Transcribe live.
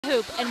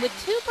hoop, and with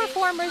 2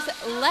 performers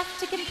left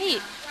to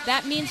compete,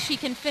 that means she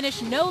can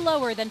finish no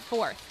lower than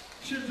 4th.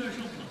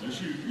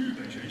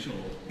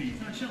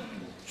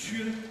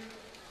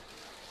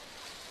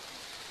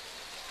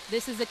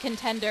 This is a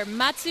contender,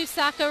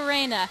 Matsutsaka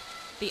Reina,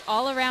 the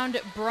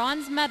all-around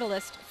bronze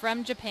medalist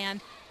from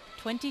Japan,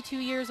 22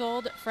 years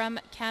old, from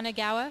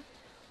Kanagawa.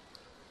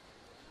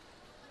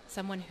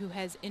 Someone who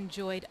has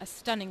enjoyed a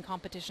stunning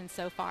competition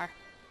so far.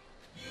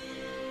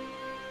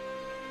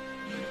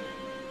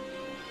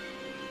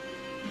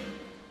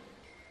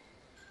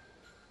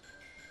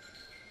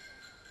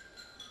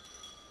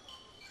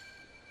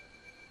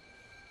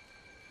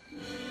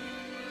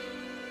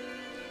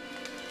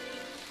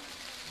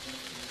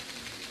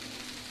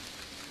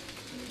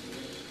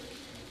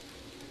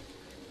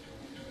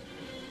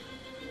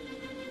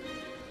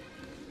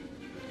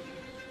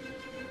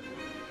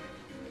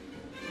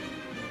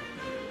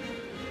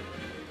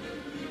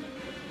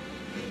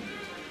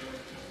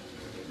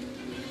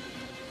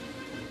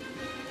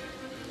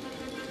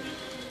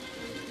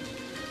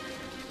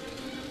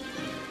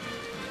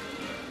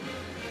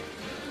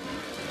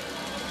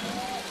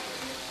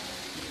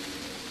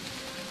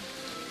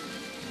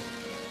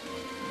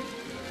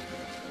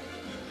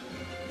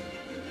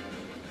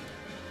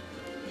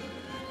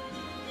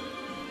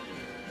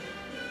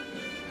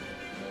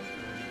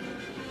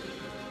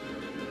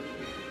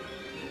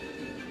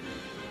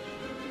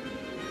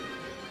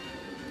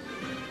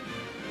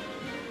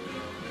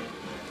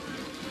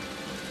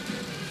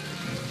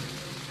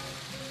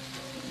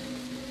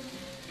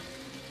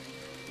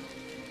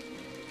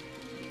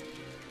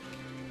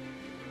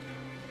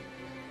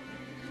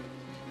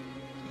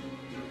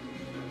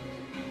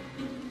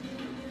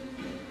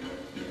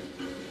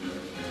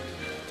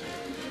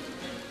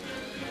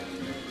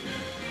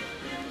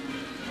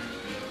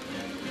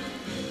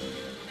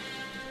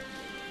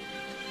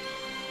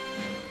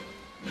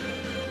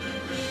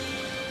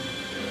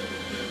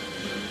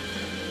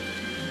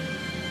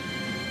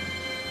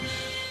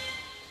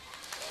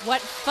 What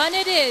fun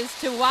it is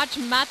to watch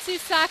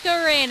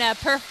Matsutsaka Reina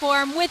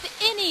perform with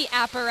any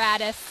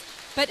apparatus,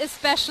 but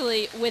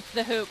especially with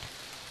the hoop.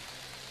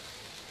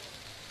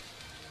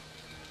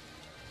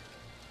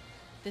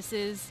 This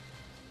is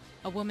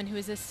a woman who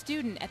is a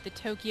student at the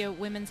Tokyo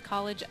Women's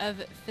College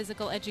of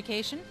Physical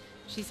Education.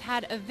 She's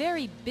had a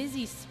very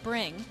busy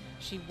spring.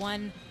 She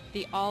won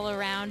the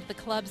all-around, the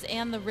clubs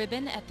and the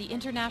ribbon at the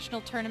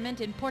international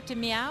tournament in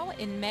Portimao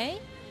in May,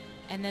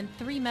 and then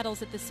 3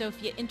 medals at the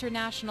Sofia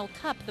International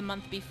Cup the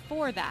month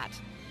before that.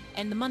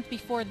 And the month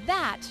before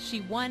that,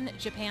 she won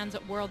Japan's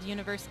World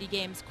University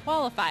Games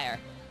qualifier.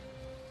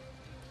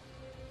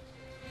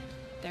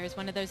 There's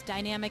one of those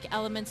dynamic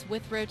elements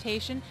with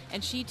rotation,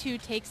 and she too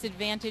takes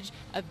advantage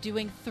of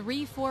doing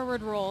 3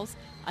 forward rolls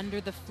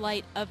under the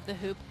flight of the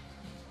hoop,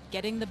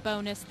 getting the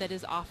bonus that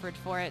is offered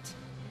for it.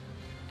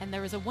 And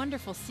there was a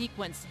wonderful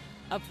sequence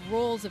of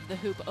rolls of the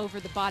hoop over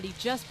the body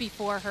just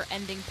before her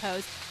ending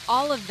pose,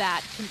 all of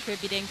that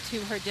contributing to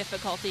her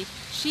difficulty.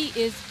 She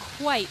is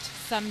quite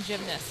some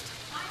gymnast.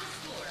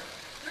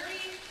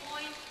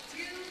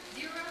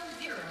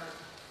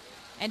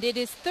 And it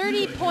is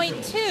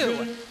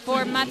 30.2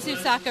 for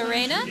Matsutsaka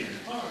Reina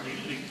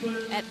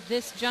at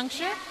this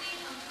juncture.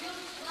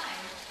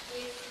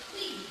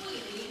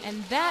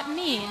 And that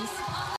means